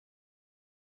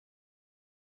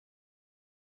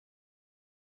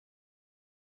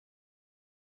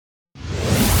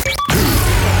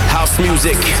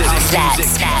music.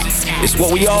 It's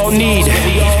what we all need.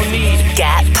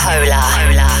 Get polar.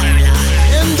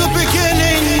 In the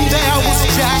beginning there was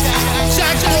Jack.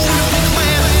 Jack owned a big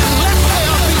man and left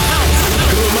there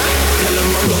behind.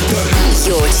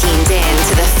 You're tuned in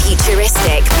to the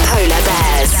futuristic Polar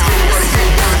Bears.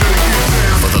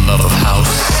 For the love of house,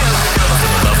 for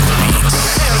the love of beats.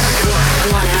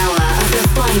 1 hour of the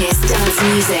finest dance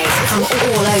music from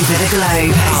all over the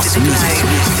globe. House music.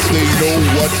 They know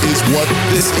what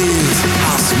this is.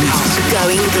 House music.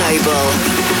 Going global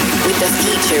with the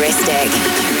futuristic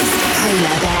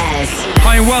Polar Bears.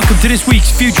 Hi and welcome to this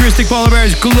week's Futuristic Polar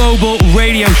Bears Global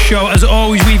Radio Show. As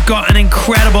always, we've got an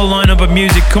incredible lineup of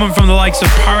music coming from the likes of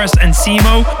Paris and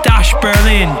Simo, Dash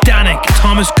Berlin, Danik,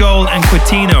 Thomas Gold and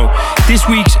Quintino. This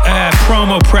week's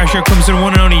promo pressure comes to the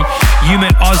one and only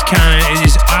Yumet Ozcan. It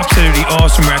is absolutely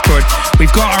awesome record.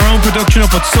 We've got our own production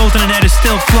up, but Sultan and Ed is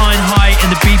still flying high in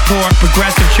the Beatport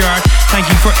Progressive chart. Thank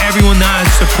you for everyone that has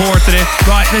supported it.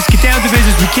 Right, let's get down to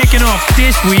business. We're kicking off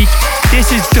this week. This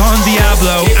is Don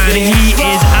Diablo, and he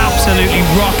is absolutely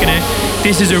rocking it.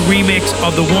 This is a remix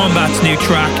of the Wombats' new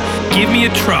track, Give Me a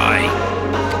Try.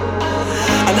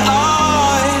 And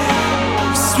I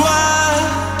swear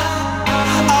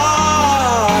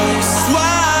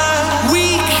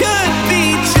we could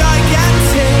be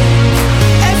gigantic.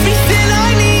 Everything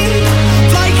I need,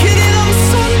 like it in on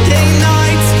Sunday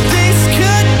nights. This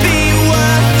could be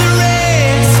worth the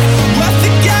risk, worth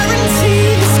the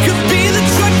guarantee. This could be the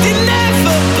drug that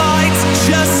never bites.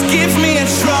 Just give me a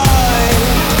try.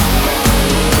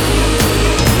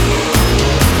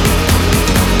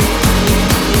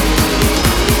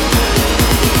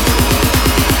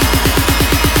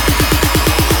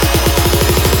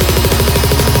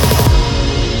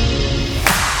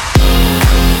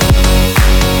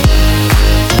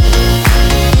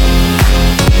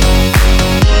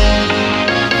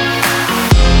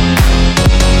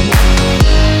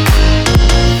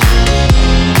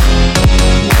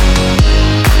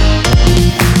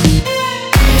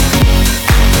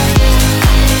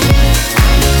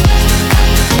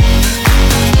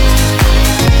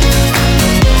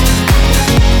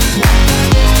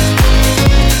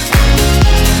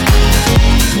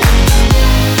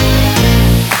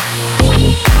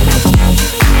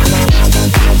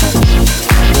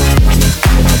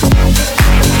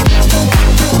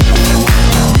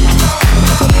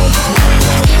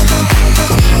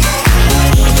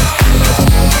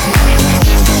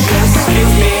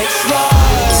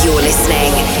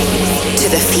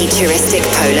 Futuristic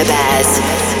Polar Bears.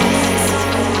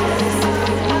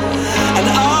 And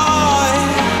I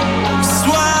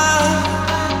swear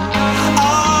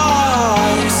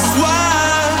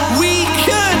we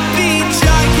could be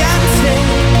gigantic.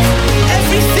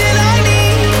 Everything I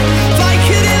need, like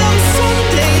it in on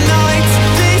Sunday nights.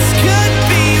 This could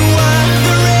be worth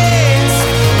the risk,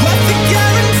 worth the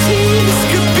guarantee. This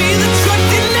could be the drug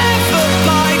that never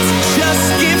bites. Just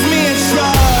give me a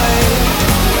try.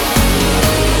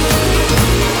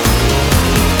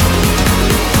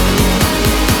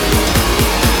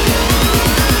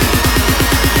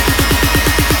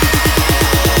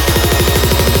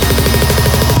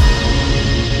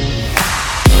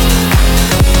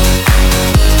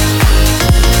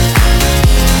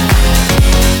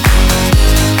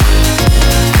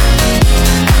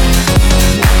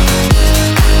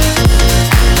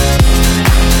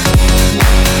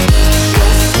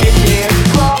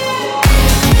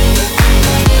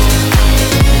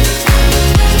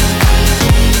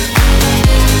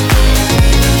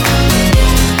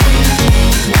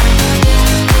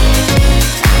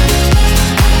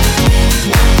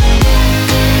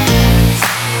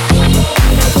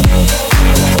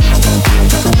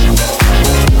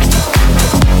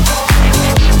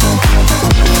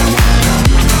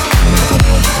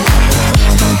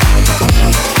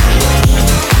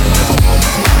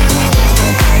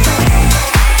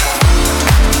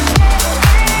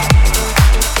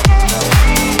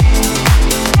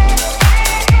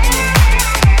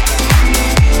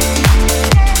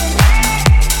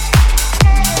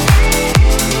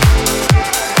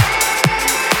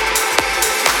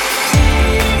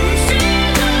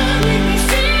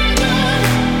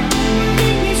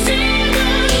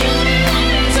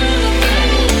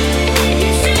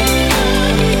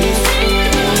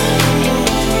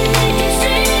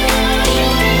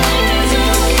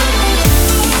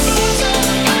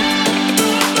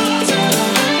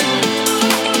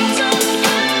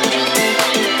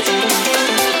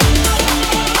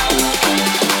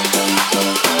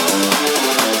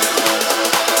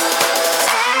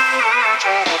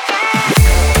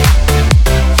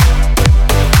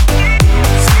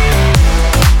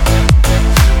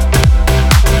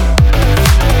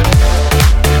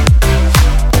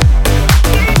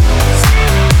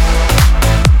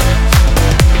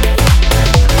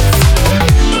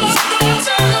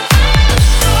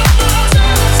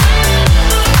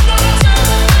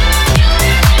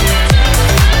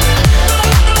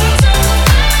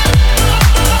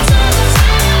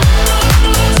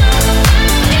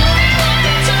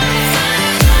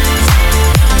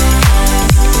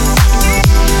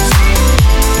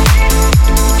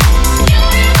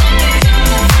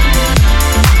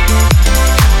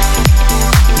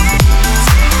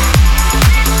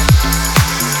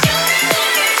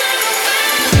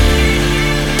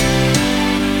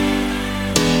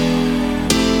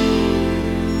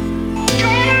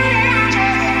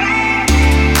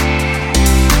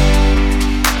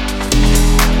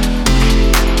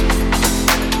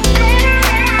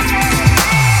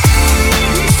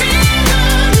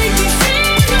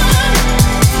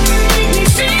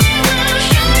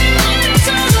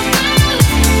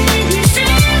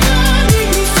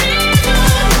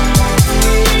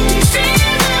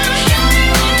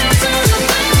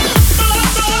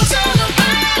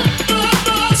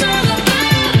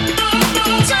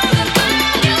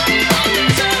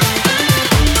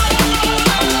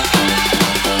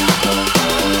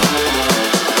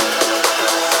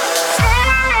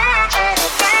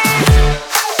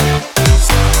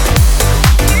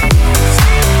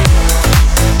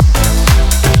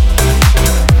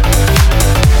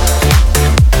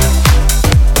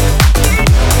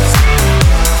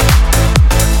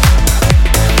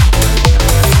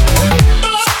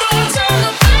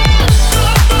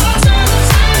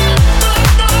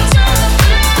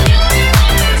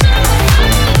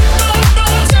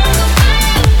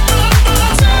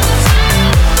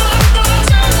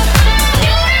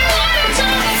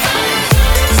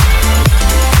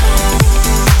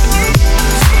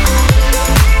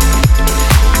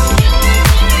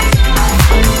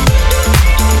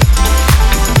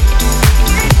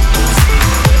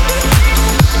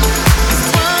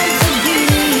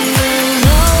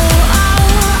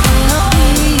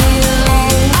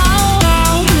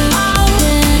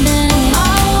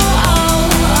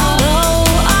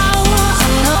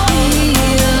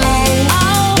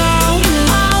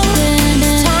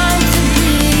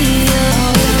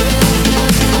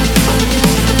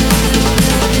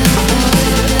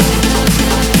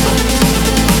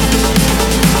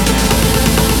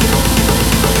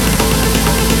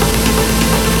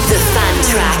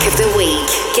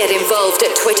 involved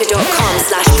at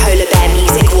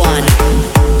twitter.com/polarbearmusic1.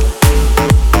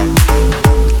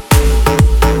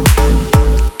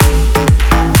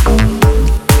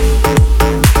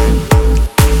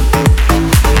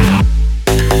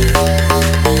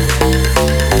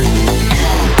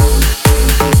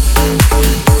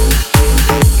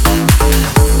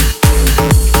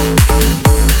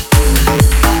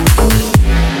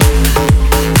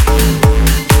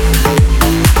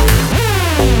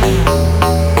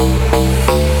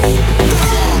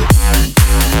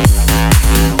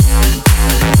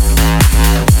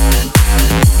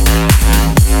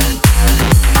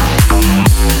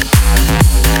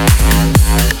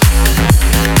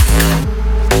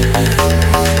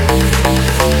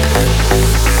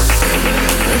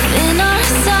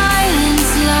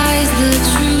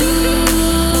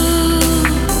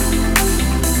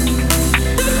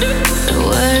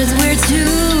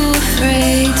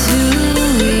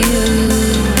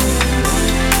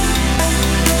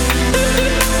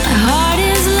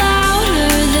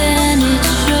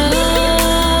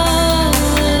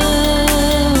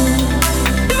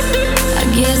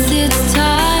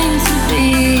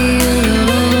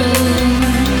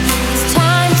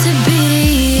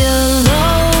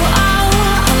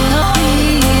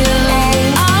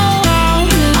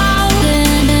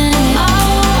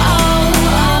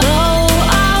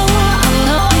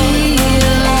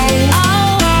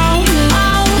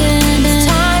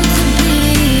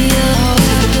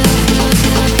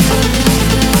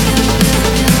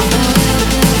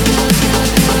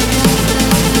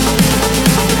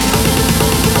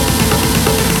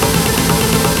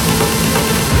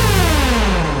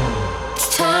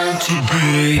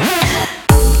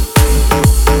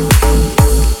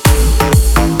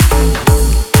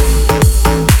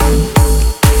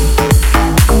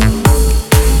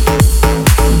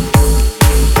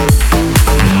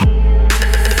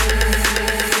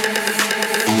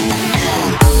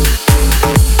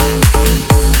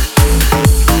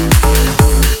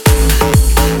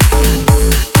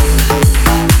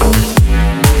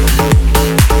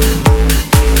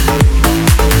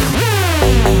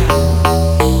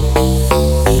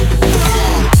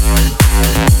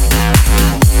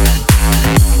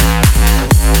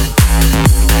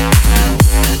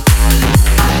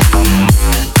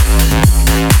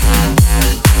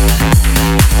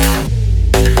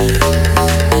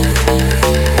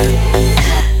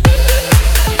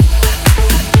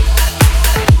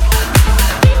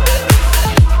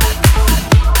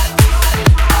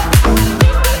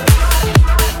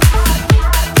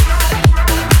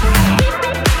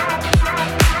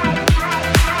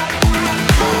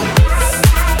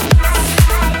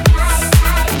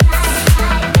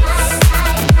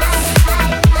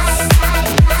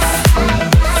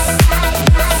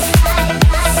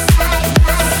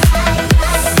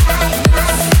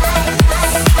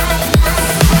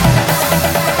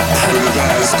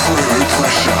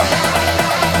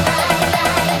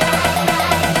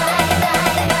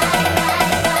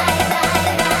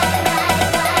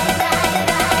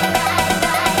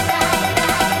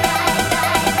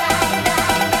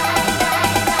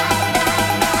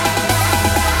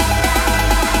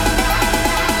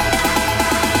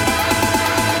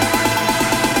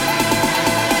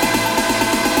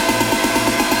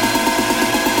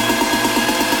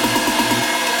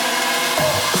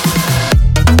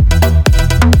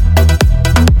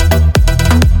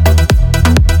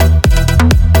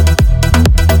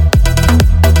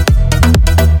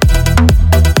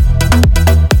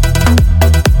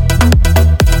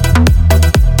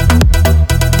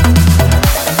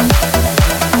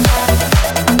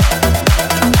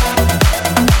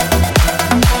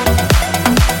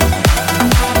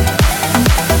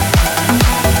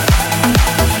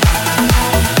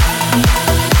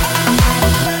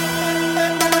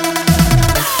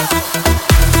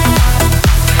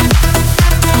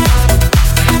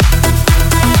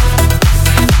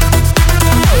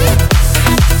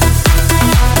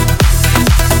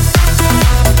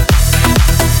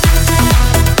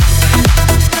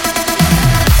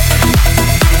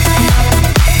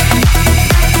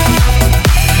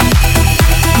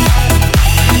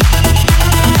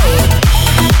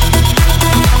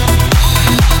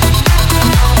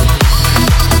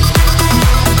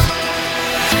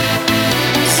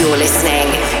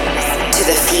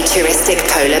 Futuristic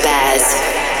Polar Bears.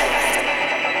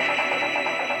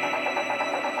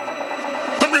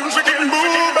 The music is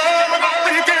moving, and I'll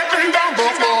be getting down the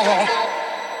floor.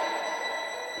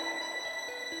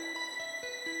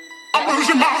 I'm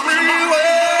losing my freeway.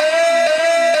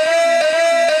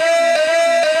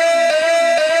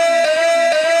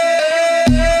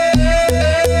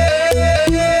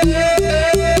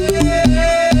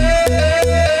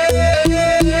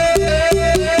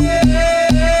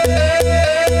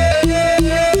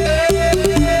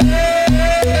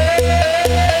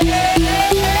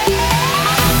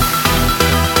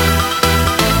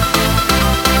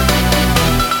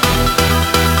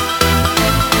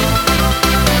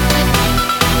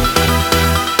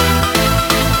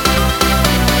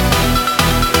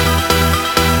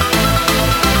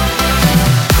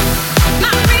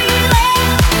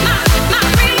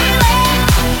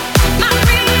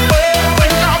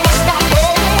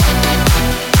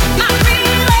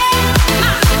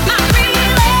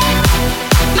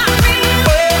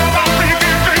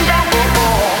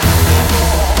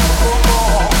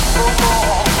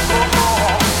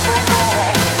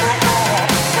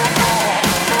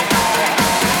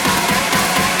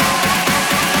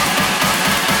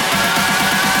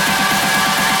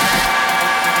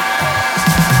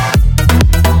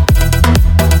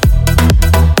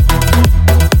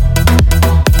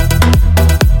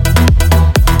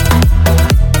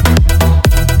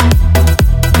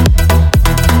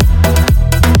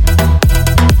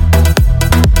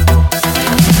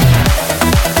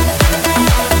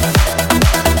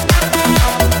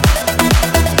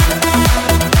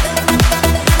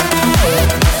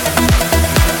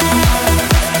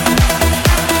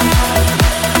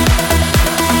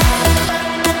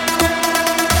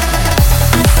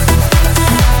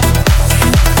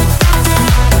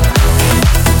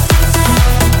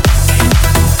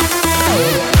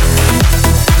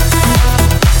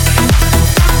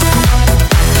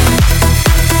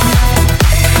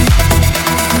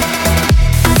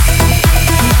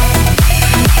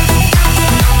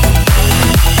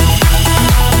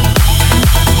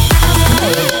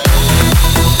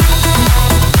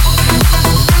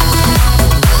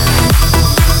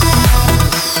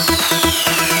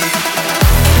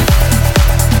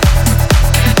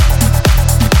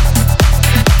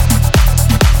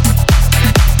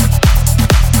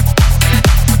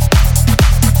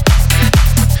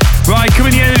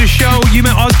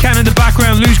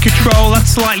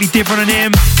 slightly different on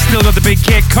him. Still got the big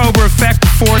kick. Cobra Effect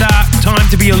before that. Time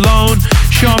to Be Alone.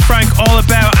 Sean Frank, All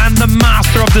About, and the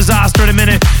master of disaster in a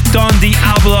minute, Don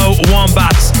Diablo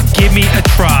Wombats. Give Me a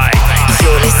Try.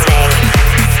 You're listening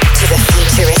to the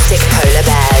Futuristic Polar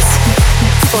Bears.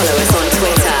 Follow us on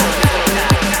Twitter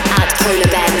at Polar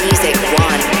Bear Music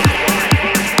 1.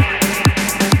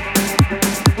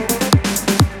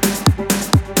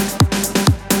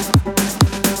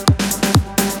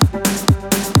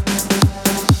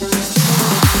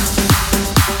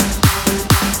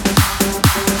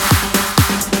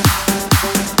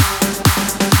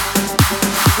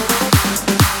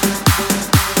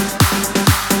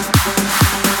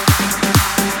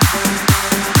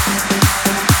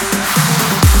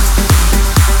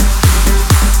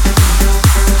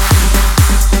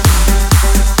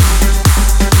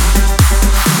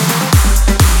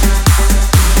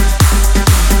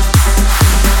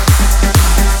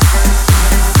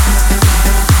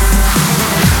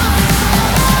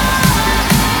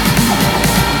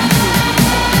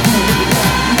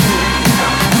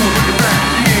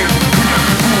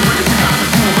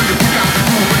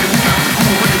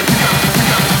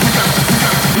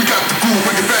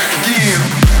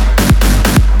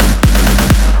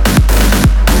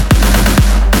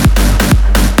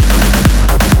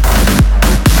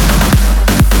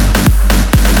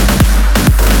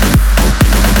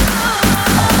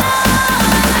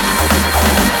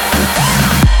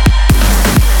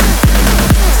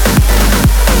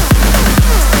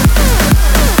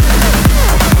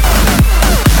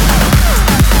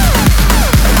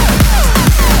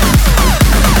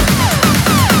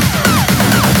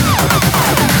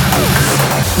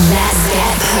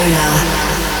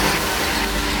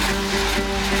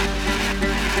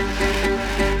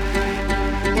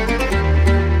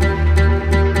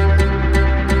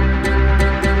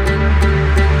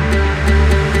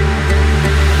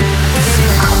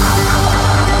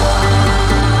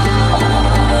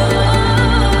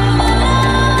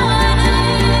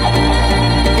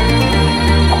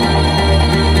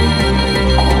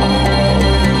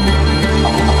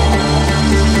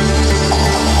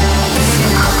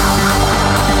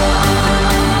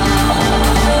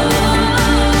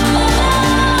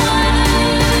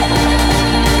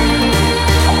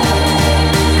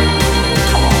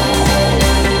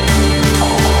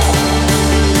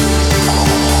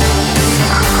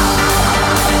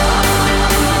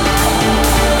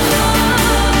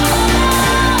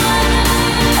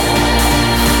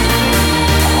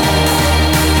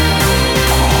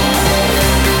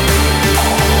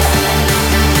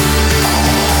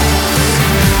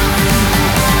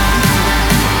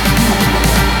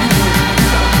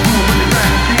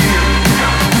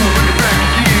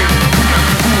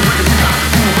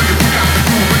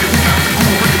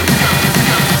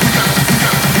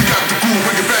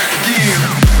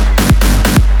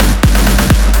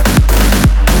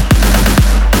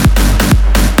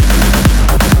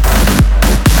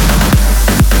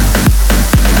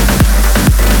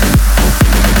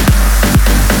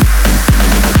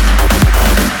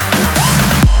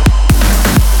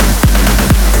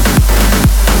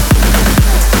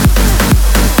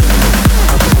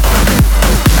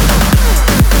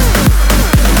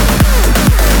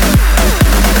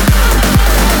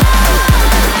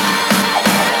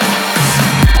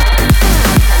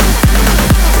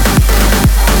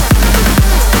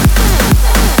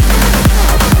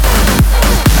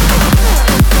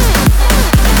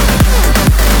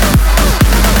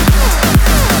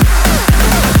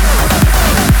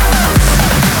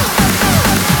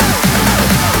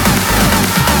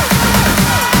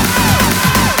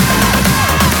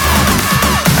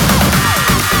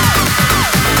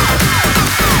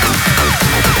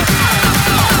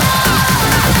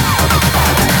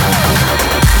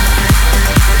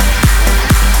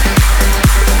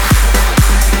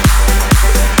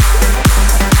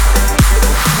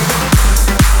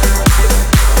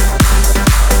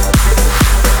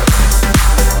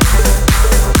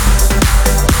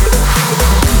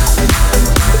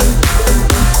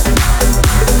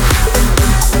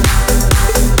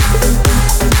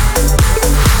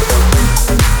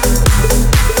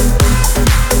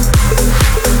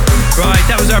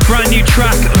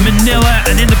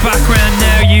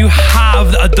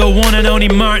 The one and only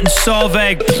Martin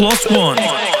Solveig +1.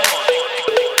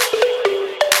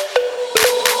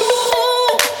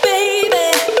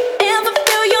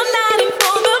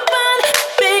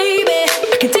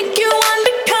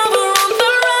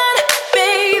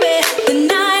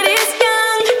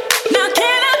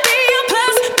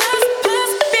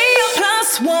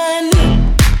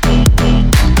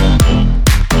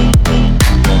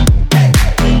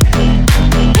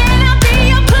 Can I be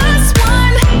your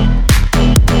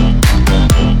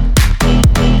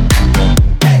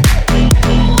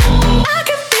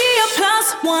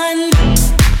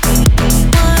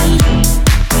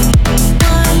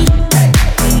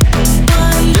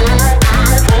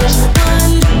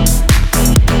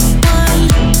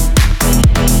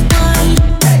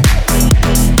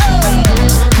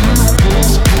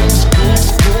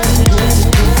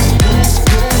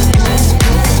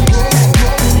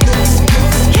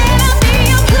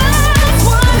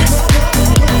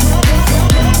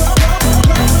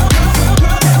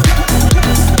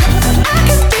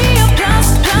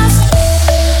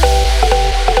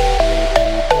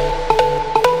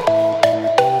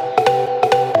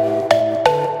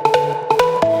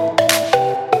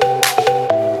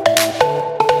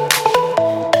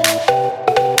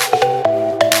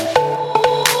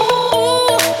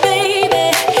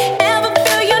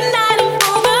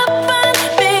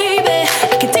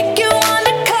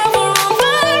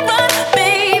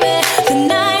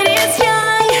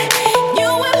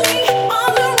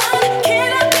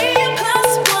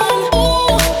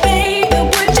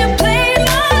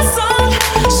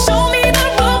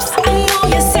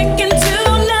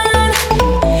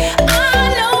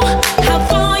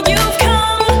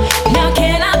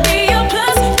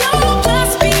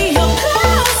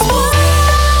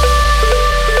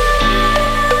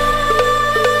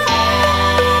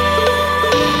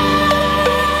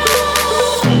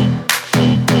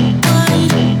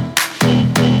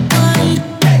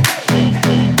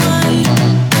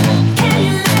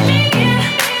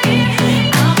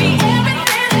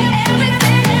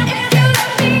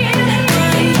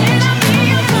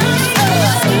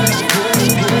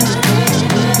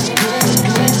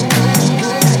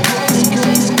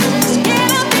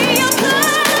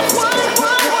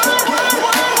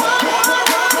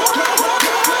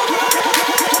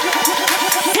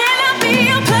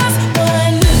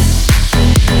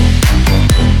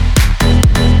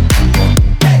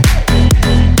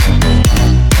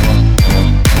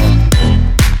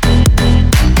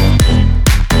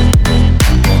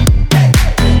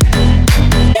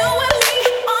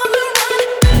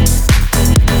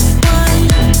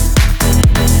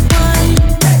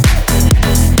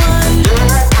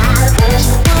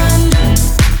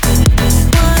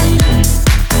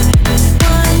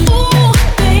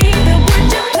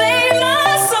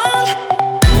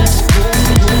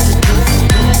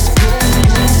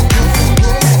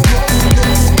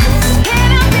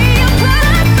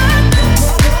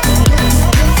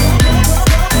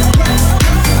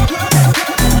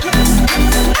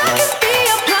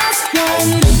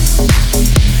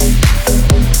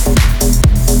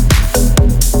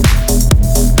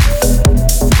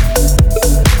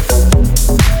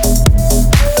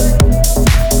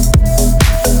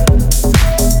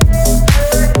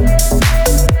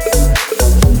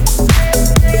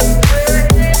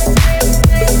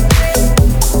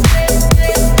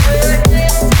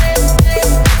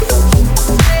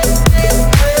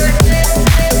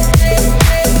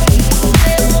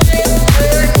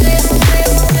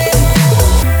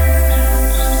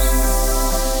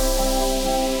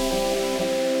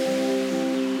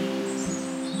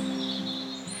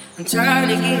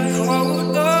Tired of getting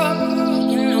caught up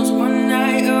in those one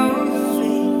night affairs.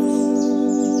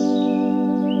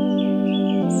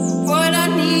 What I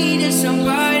need is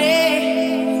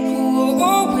somebody who will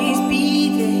always be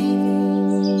there.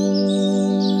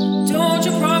 Don't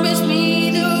you promise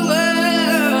me the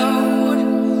world,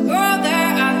 all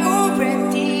that I've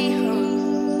already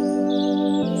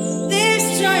heard. This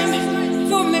time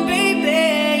for me,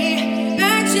 baby,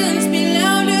 actions be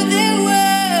louder than words.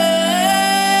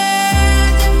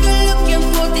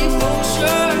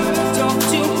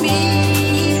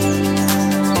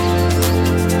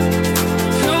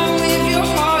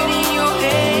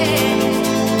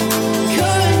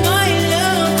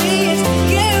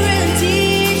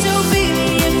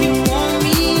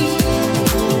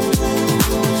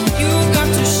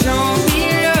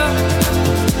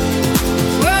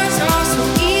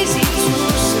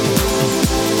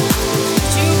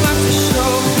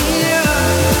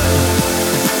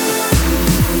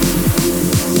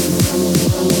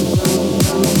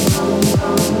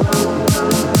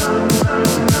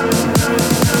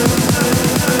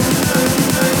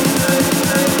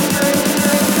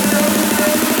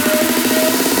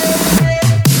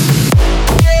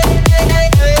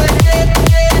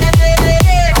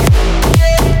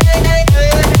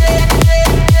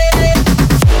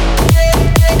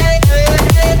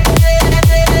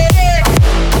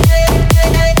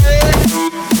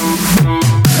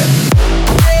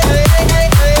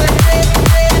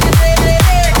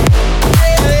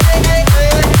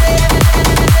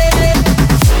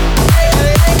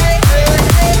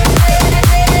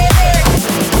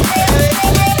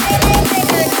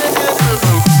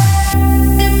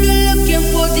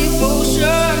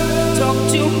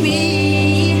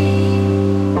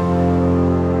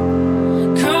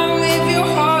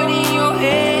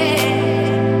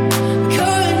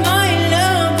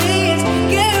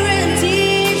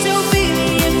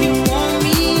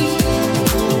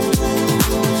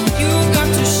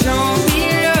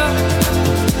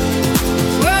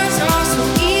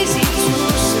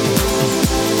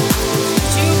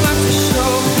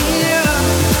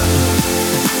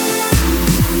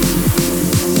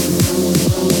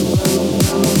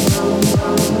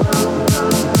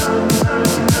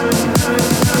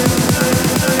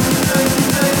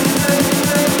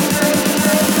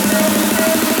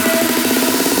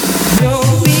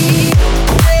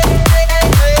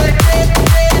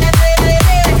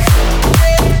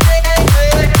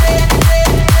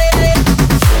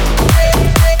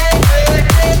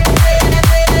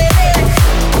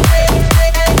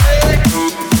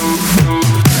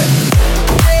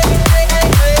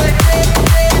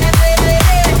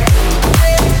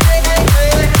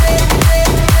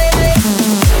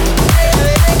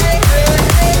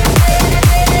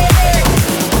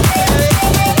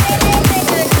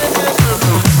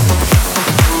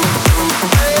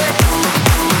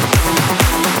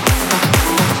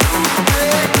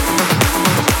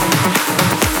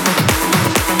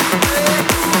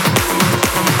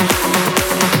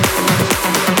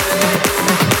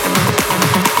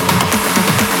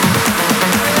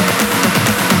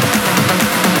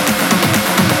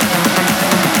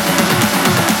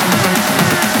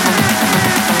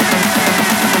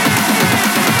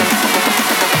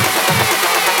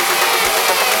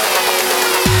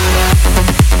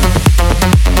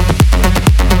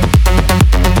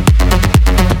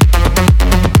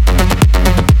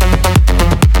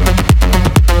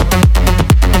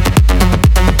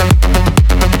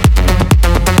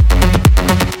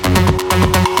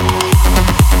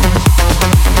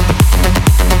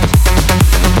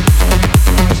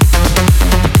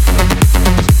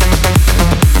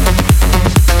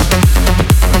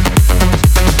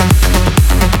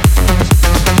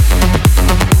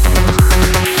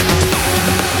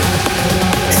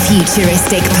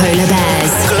 Futuristic polar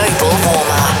bears. Global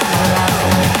warmer.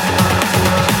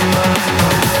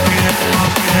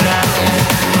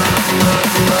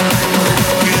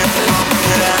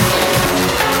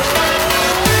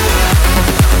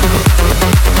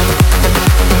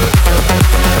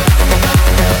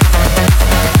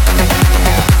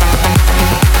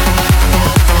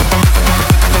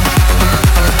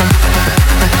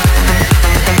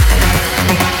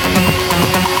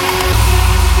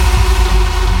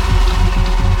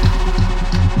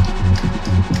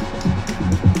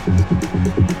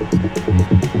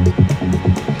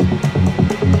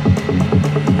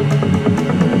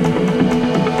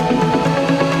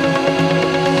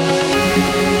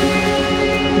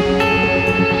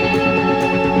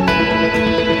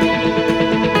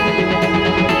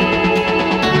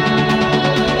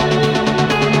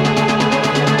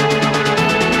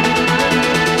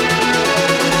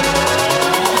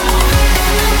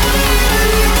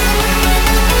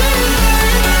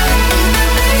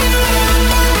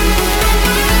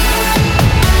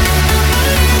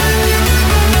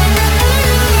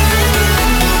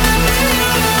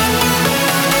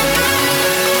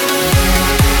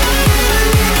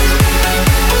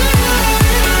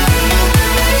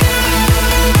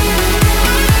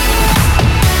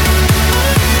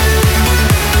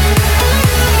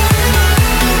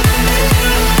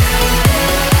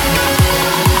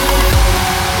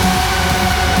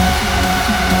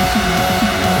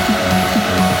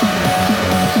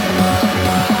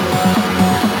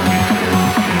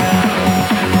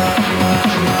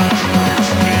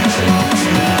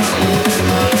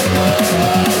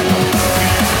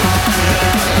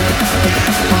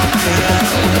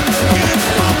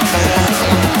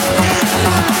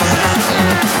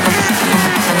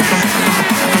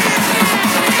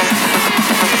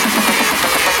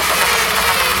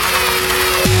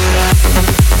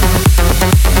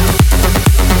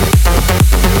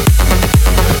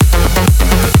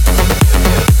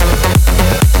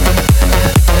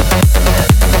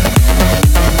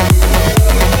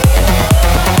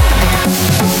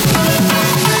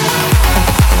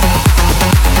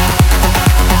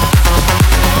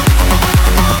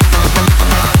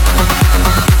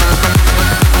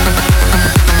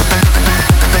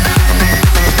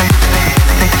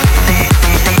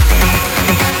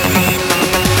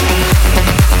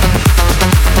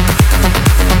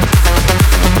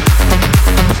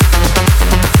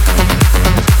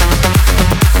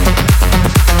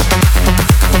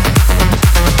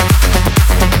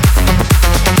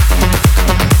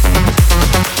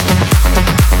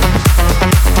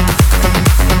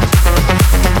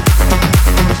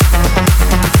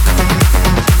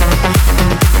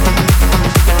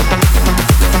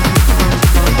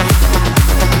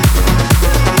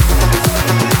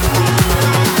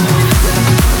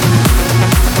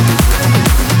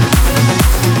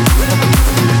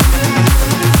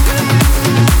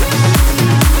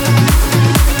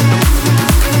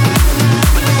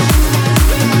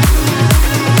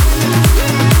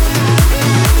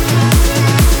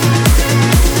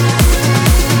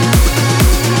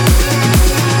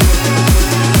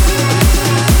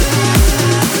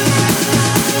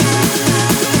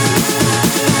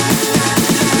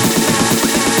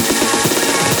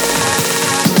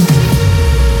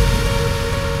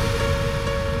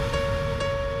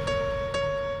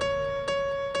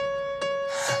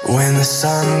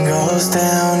 sun goes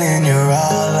down and you're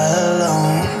all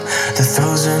alone. The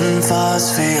frozen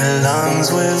thoughts fill your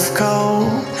lungs with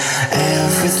cold.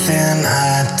 Everything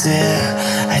I did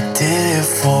it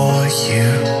for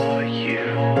you.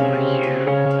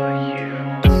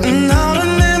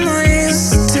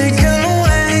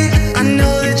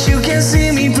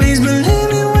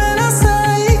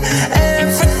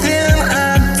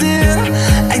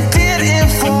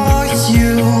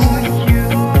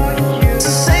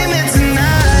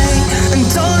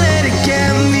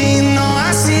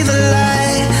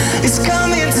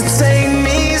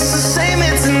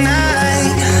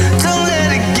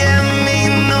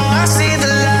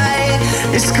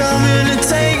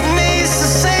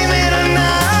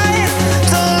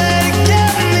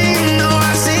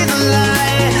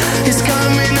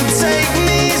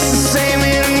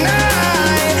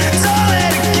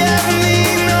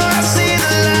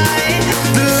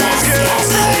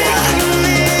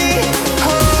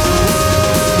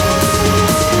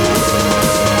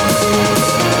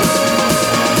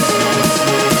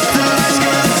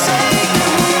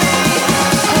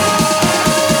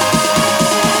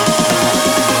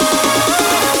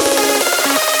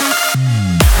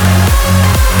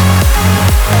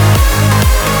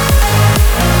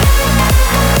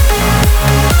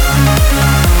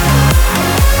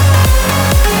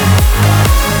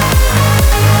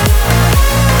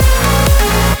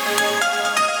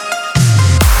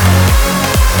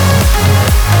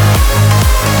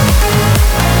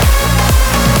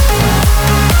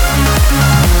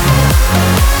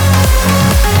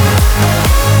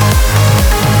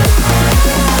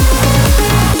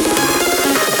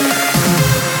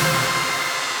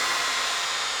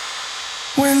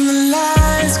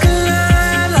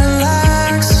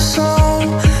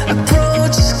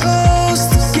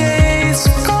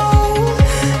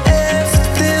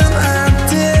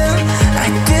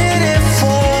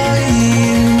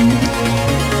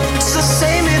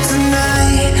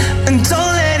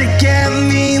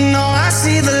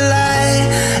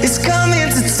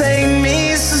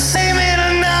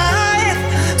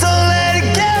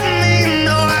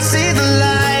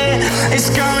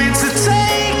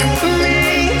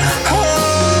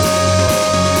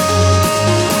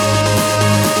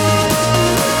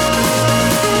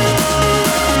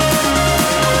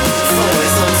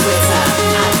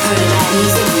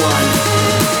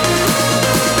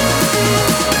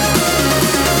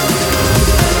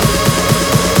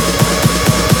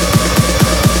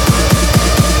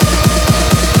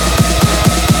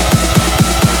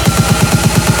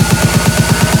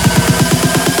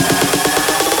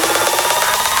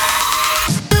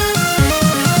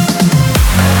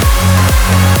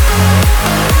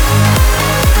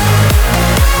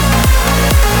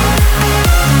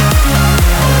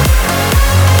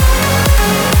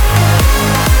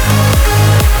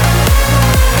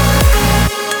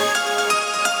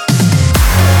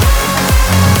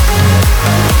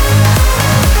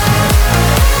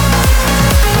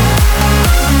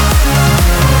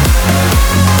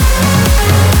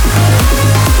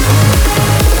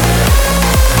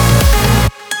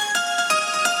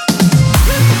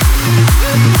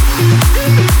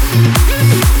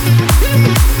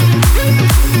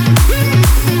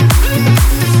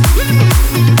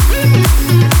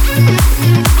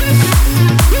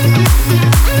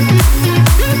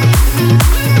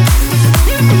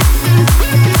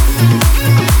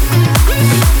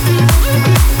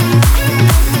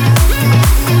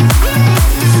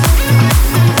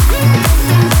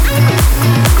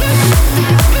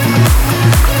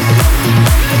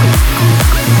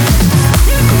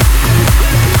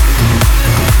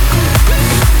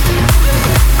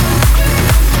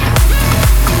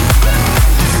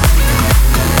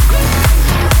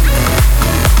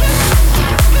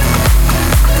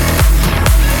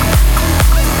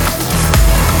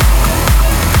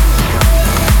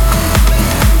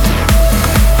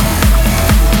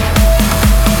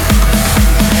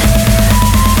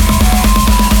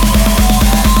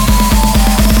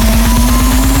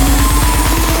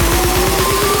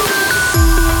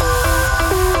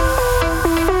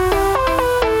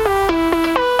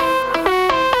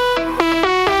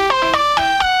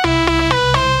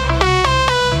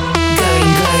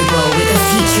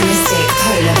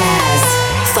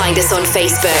 Find us on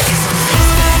Facebook.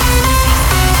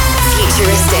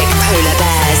 Futuristic Polar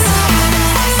Bears.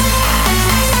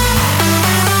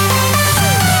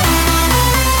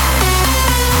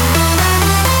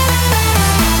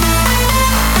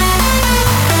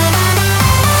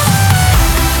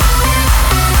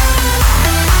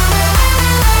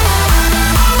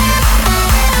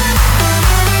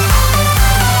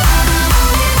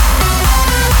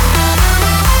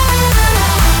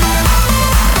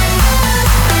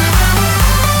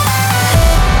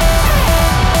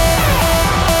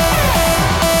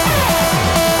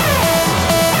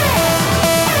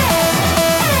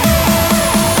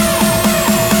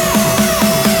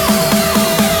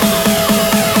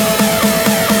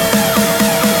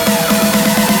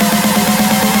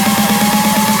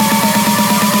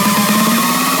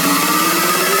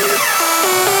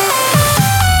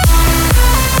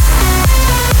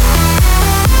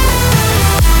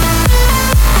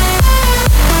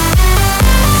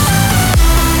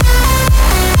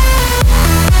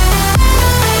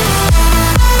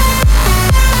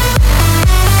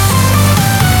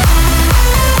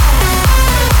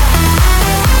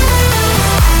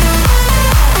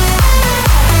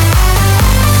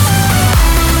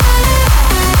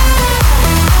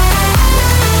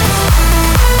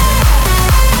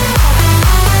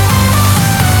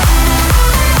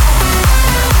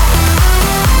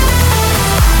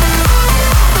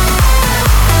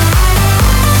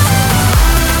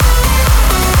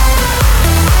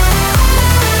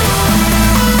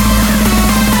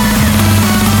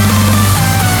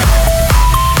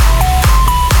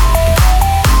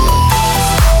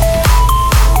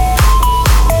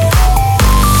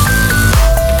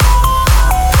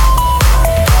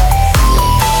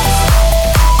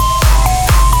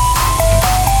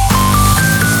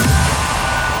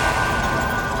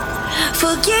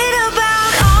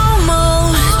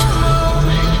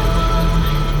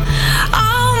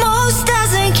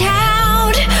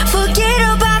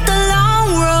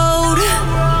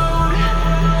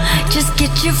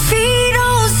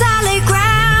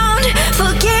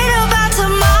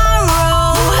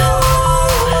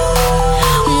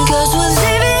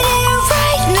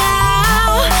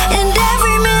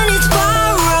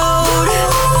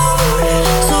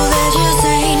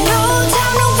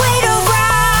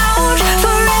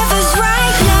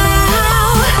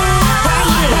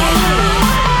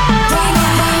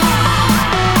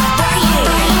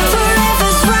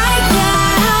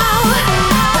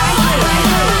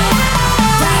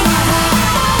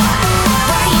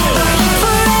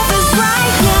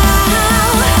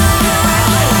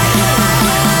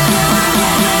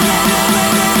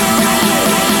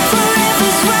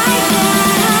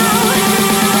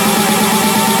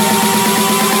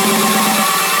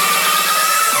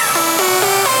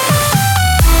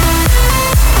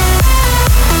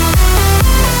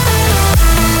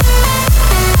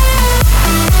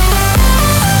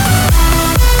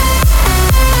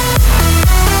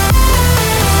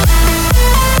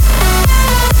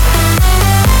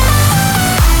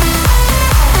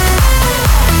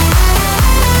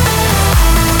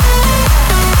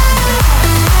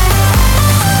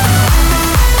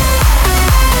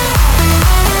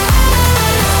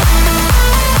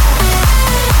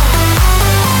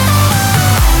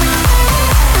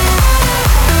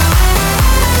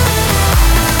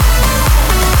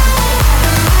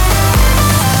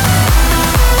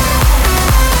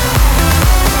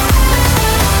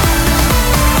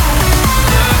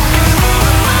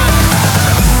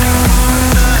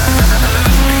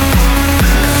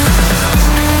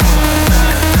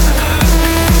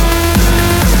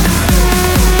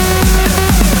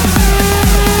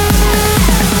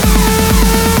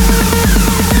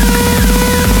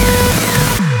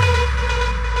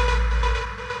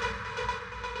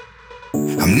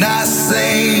 I'm not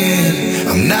saying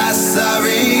I'm not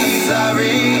sorry.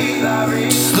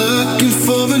 Just looking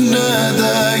for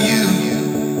another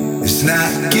you. It's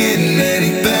not getting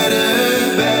any better.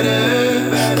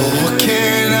 But what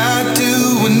can I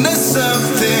do when there's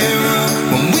something wrong?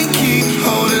 When we keep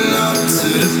holding on to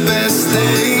the best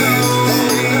days.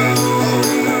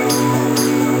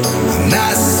 I'm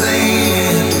not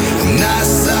saying I'm not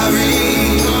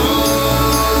sorry.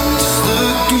 Just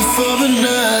looking for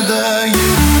another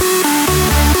you.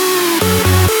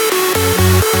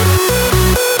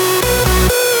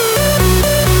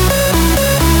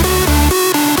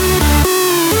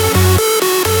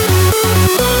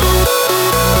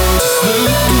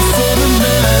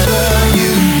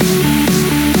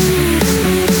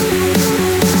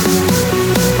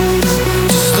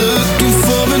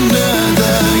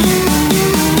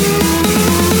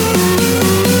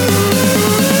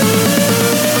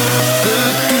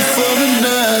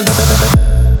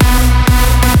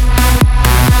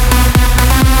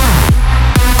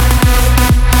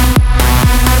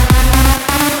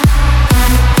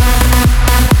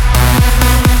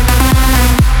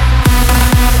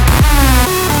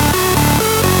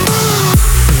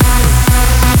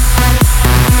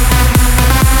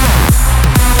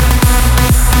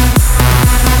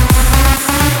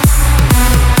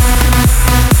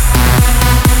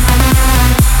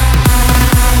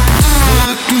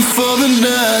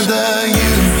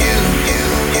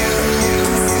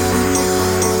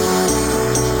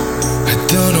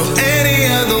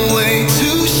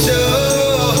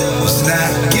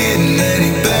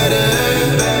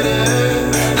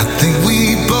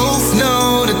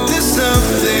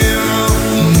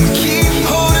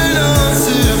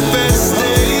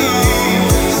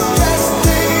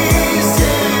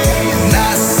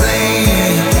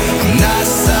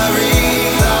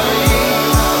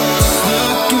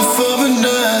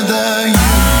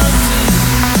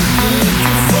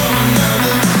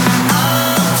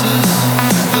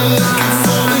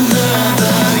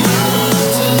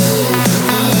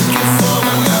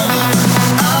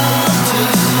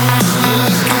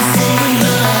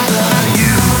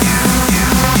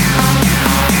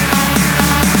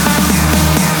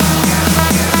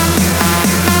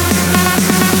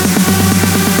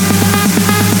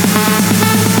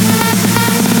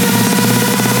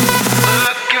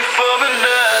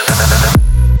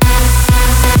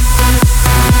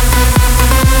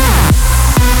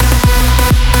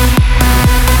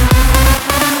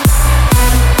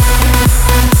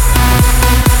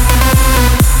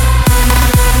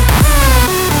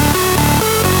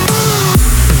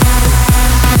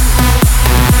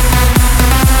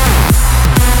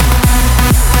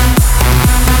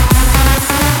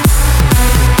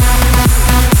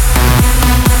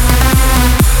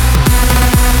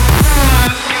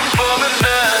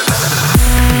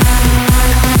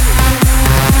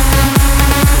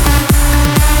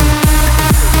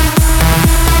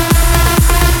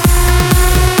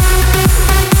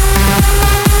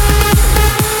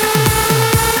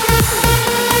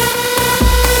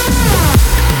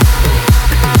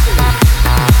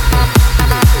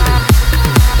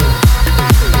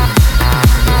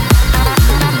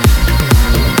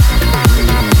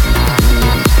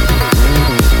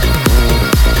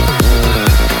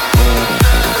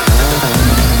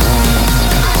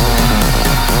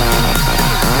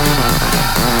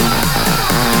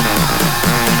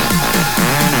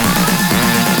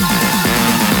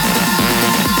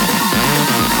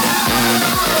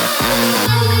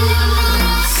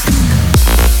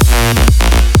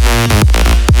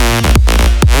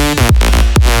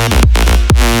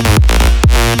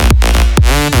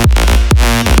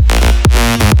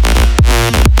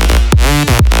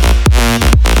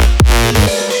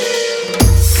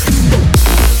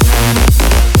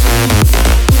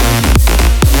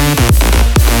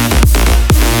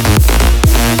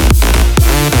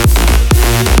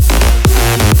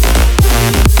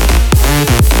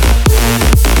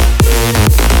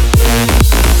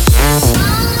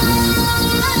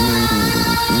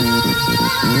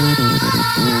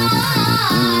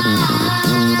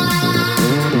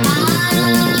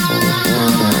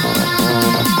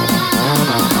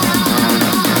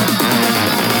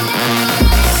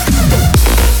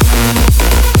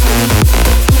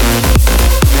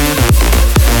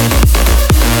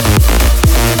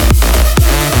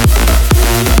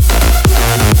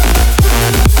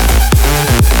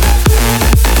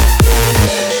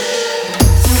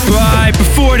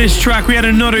 this track, we had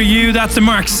Another You. That's the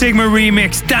Mark Sigma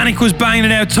remix. Danik was banging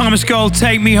it out. Thomas Gold,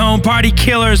 Take Me Home. Party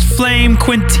Killers, Flame,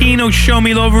 Quintino, Show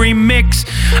Me Love remix.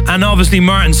 And obviously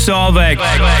Martin Solveig. 1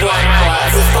 hour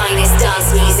of the finest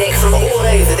dance music from all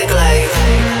over the globe.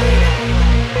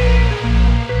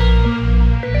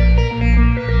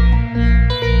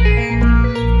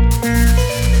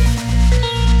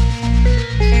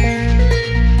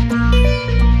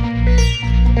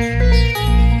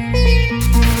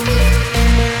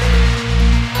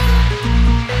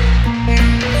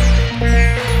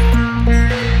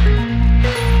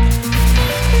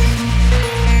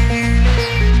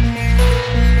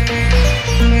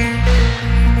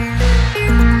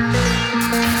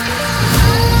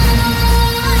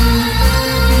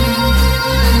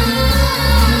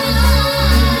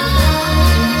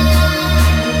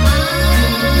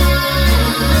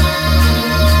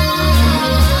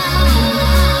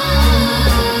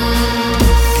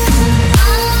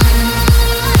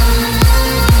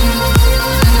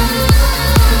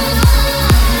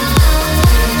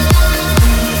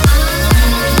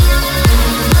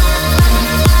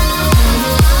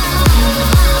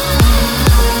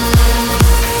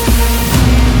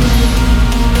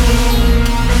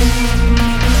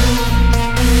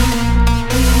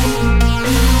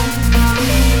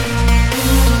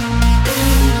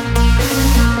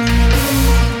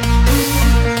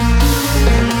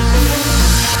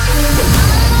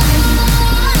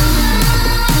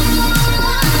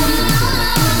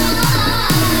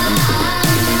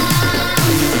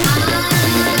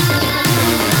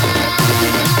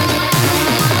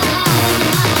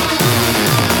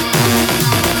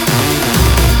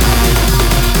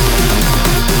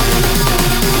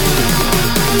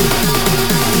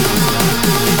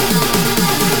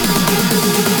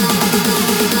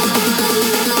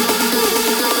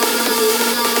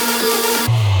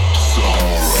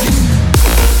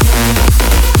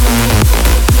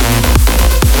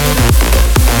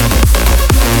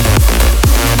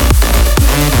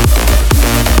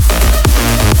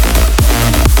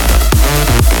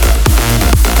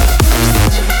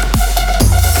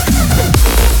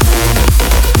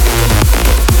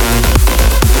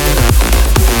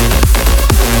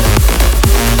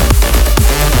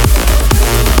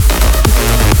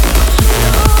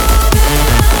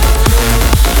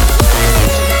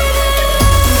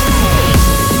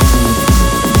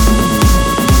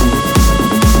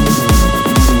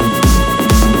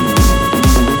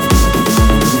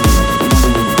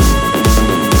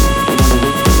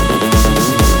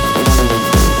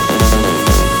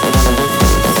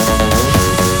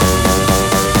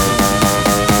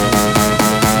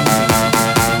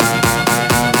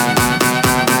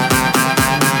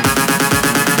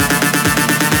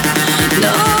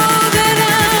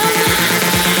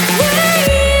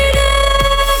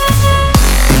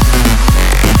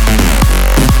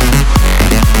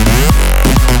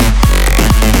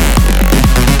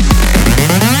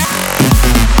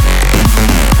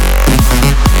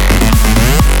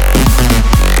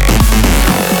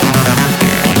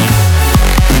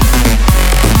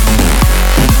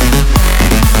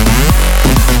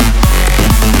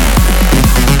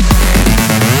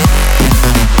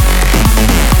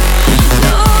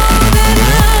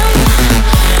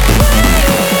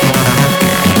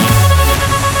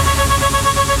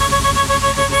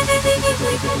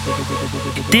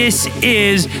 This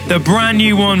is the brand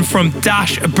new one from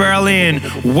Dash Berlin,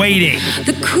 Waiting.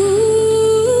 The cooling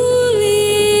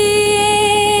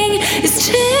is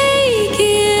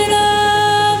taking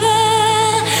over.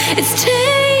 It's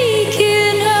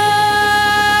taking hold.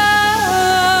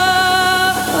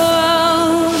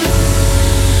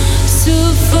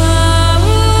 So far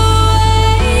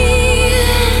away,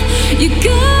 you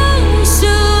go so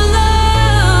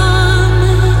long.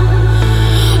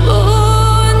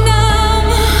 Oh, and I'm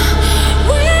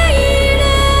waiting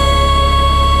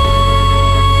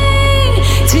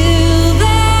till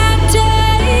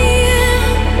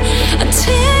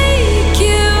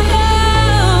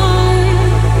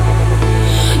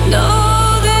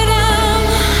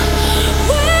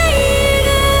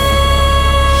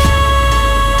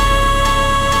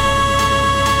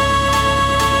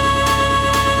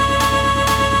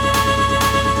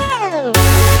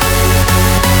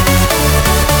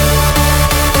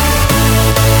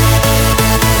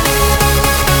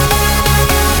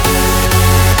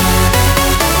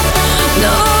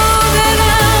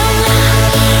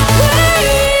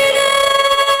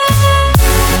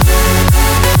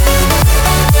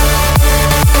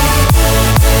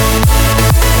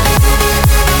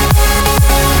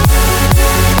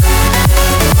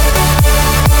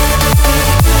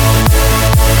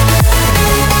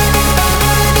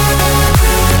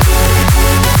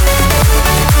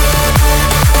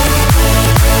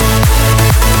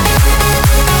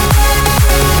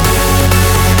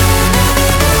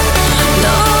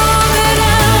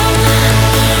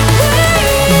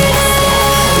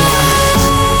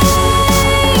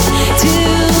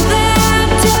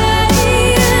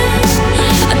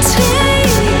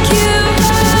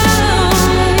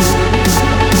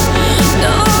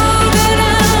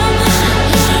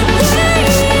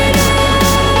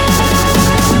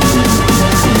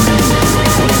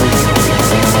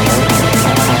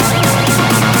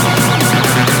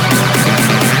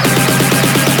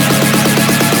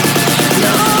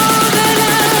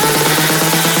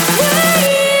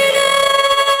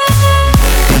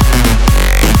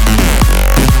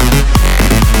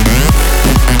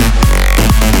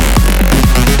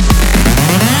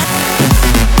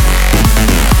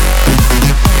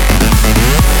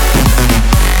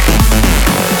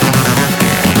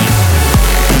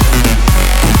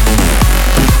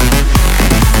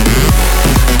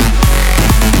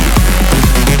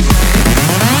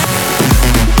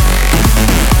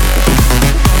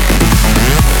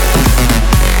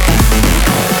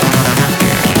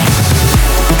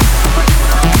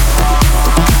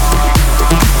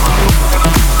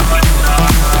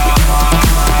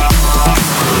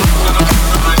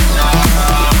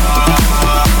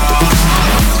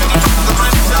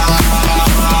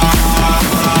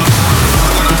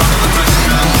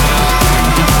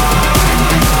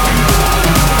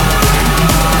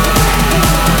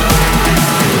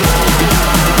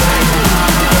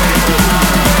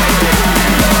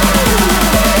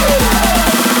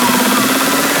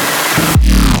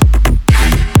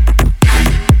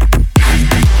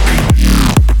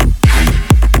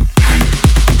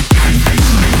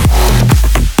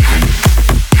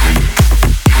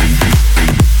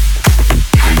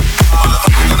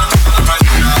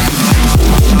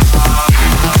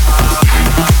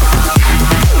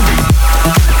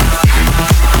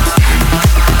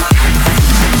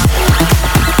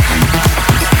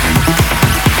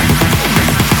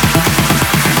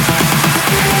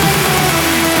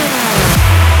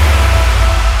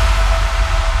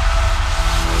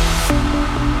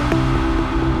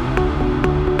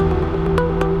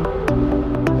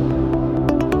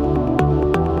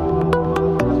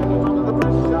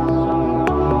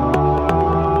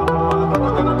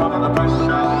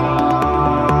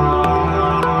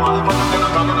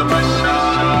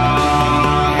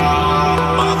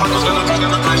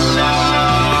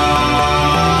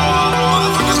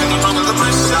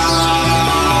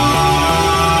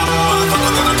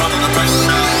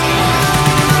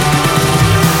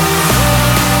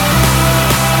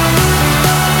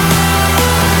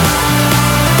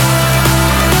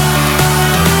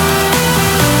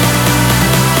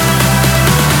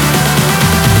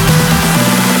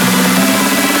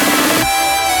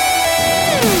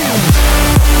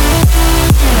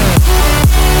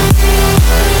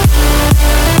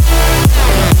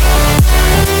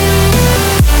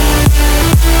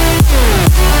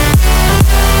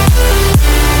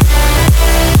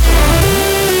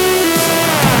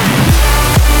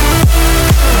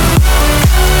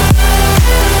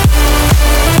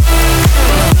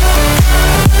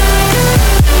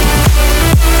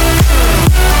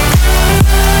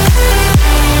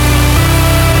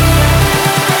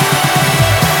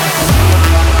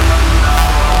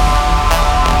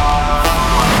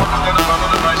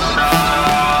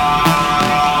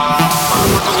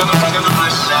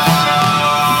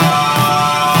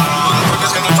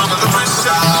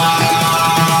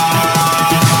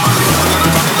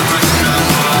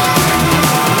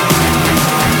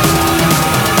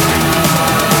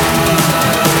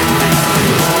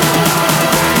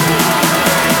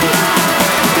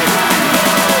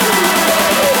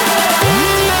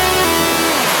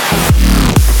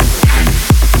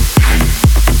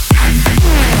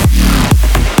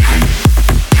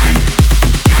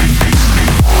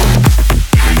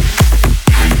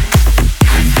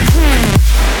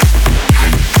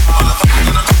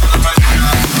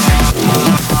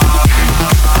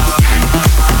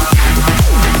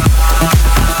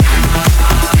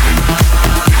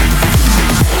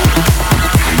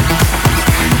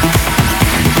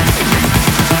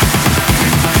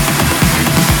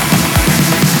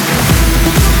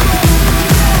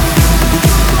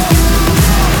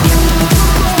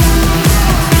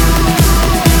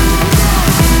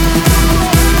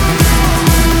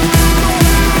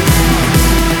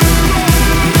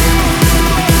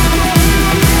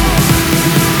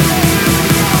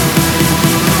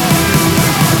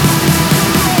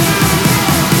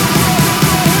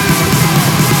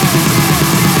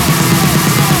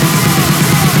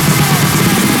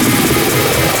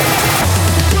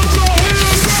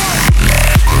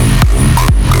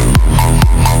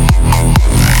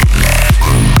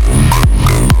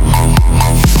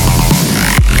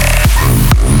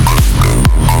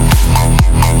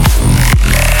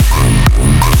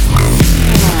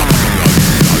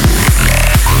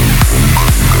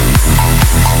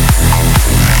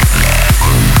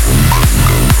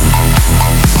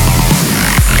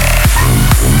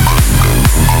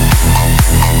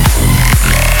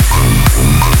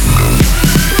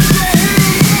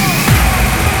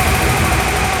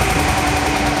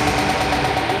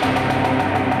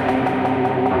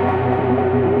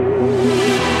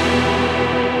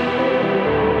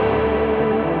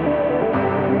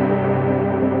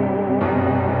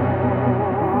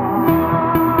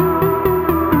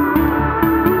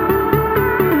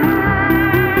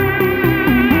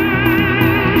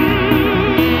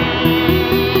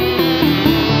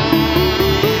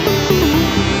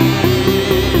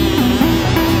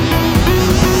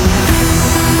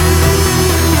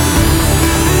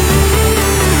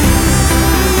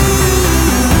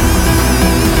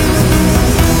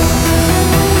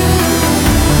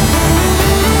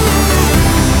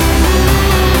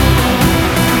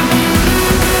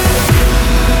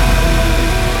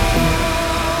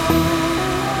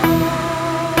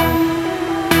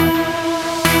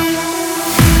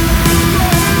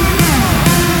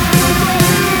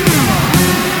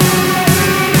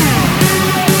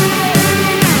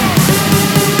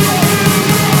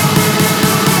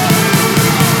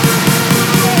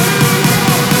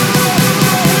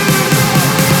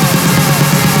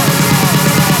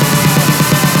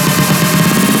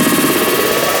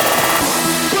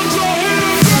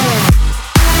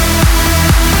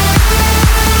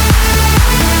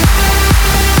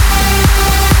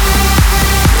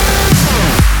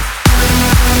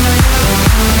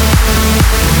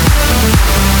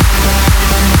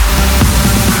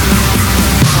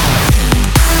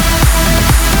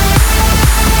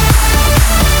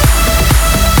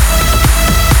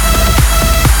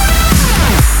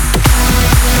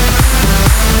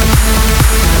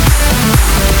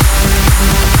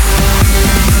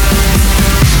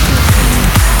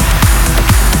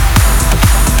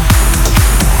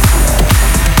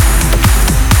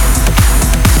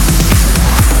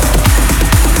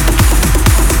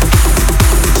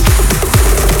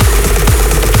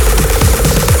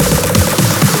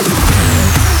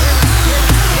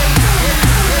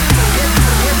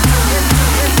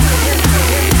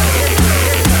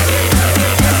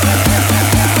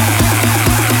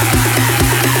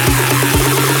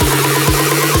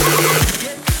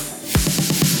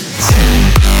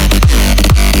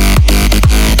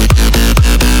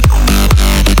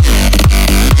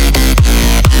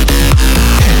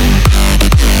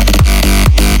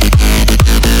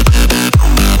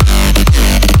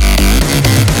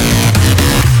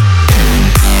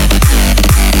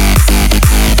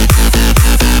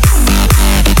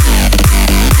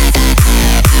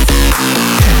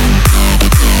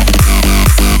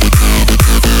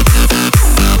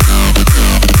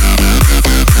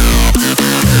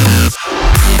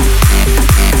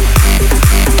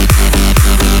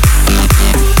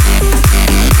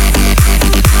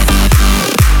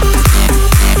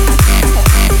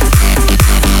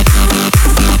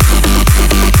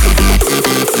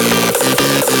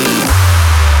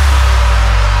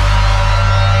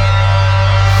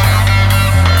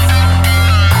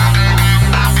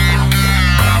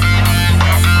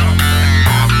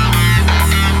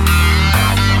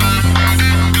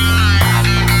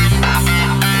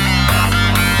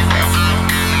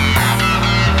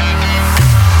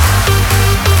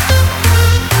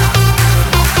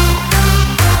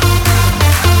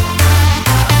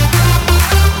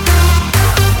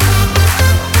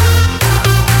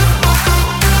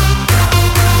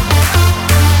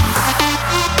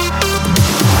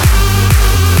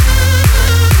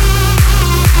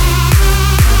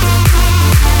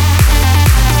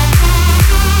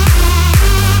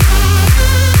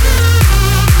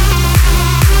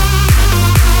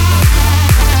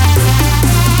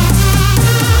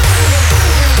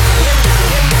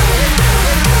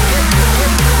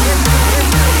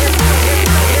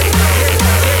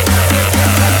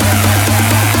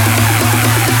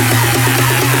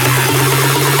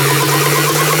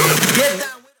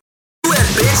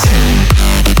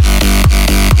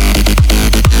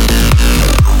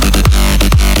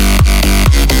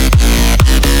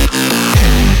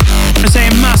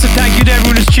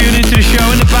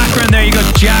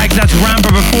Jags, that's Ramper.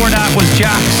 Before that was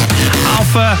Jax,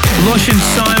 Alpha, Lush and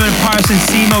Simon, Paris and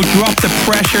Simo, Drop the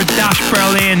Pressure, Dash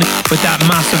Berlin with that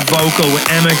massive vocal with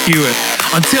Emma Hewitt.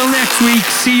 Until next week,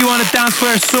 see you on a dance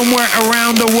floor somewhere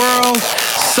around the world.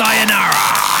 Sayonara.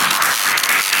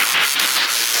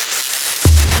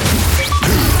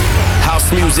 House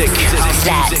music.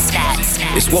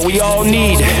 It's what we all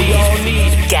need.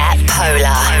 Get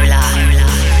polar.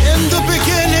 In the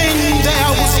beginning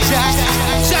there was Jack.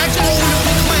 Jack owned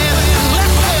the plan.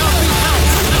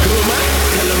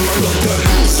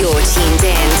 You're tuned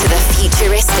in to the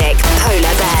futuristic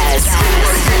Polar Bears.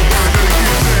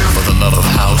 For the love of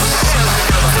house,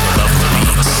 for the love of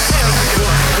beats.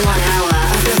 1 hour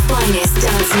of the finest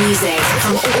dance music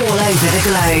from all over the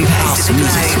globe.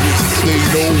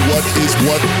 They know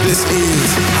what this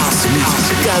is. House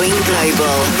music. Going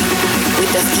global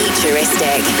with the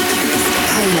futuristic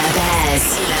Polar Bears.